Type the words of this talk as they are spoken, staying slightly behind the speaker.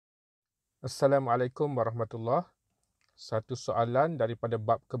Assalamualaikum warahmatullahi. Satu soalan daripada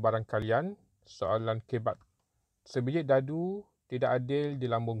bab kebarangkalian, soalan KBAT. Sebiji dadu tidak adil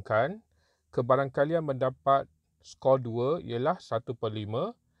dilambungkan, kebarangkalian mendapat skor 2 ialah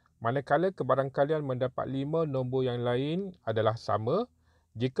 1/5, manakala kebarangkalian mendapat 5 nombor yang lain adalah sama.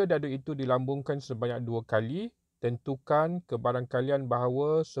 Jika dadu itu dilambungkan sebanyak 2 kali, tentukan kebarangkalian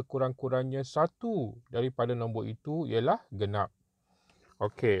bahawa sekurang-kurangnya satu daripada nombor itu ialah genap.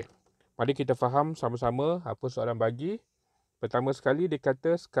 Okey. Mari kita faham sama-sama apa soalan bagi. Pertama sekali dia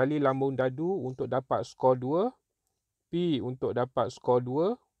kata sekali lambung dadu untuk dapat skor 2, P untuk dapat skor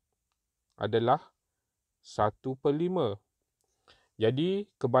 2 adalah 1/5. Jadi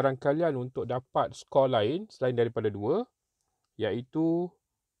kebarangkalian untuk dapat skor lain selain daripada 2 iaitu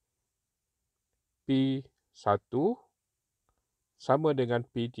P1 sama dengan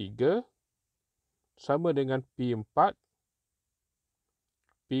P3 sama dengan P4,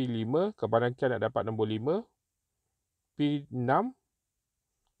 P5 kebarangkalian nak dapat nombor 5, P6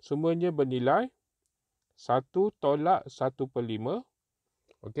 semuanya bernilai 1 tolak 1/5.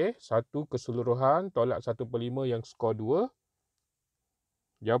 Okey, 1 keseluruhan tolak 1/5 yang skor 2.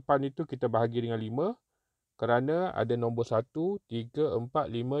 Jawapan itu kita bahagi dengan 5 kerana ada nombor 1, 3, 4,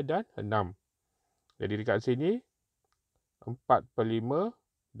 5 dan 6. Jadi dekat sini 4/5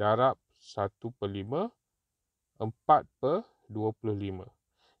 darab 1/5 4/25.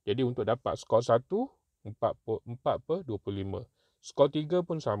 Jadi untuk dapat skor 1 4/25. Skor 3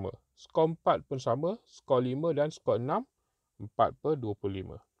 pun sama. Skor 4 pun sama. Skor 5 dan skor 6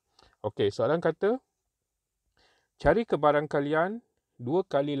 4/25. Okey, soalan kata cari kebarangkalian 2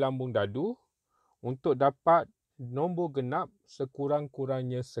 kali lambung dadu untuk dapat nombor genap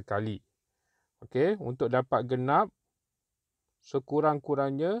sekurang-kurangnya sekali. Okey, untuk dapat genap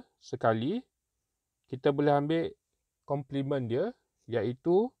sekurang-kurangnya sekali, kita boleh ambil komplement dia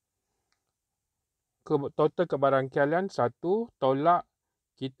iaitu total kebarangkalian 1 tolak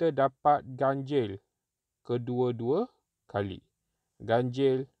kita dapat ganjil kedua-dua kali.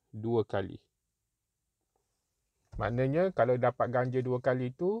 Ganjil 2 kali. Maknanya kalau dapat ganjil 2 kali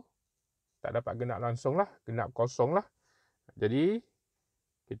itu tak dapat genap langsung lah. Genap kosong lah. Jadi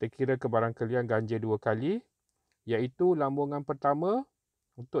kita kira kebarangkalian ganjil 2 kali iaitu lambungan pertama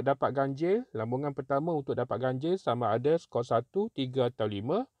untuk dapat ganjil. Lambungan pertama untuk dapat ganjil sama ada skor 1, 3 atau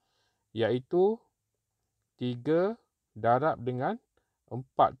 5 iaitu 3 darab dengan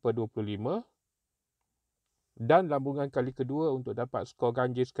 4/25 dan lambungan kali kedua untuk dapat skor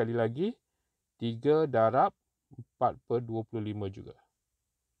ganjil sekali lagi 3 darab 4/25 juga.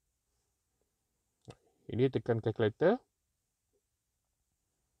 Ini tekan kalkulator.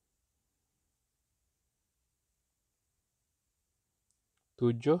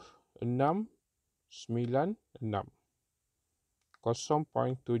 Tujuh,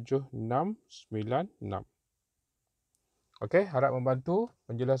 0.766. Okey, harap membantu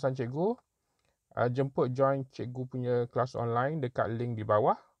penjelasan cikgu. Jemput join cikgu punya kelas online dekat link di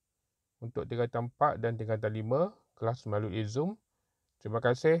bawah untuk tingkatan 4 dan tingkatan 5 kelas melalui Zoom. Terima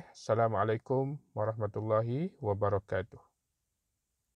kasih. Assalamualaikum warahmatullahi wabarakatuh.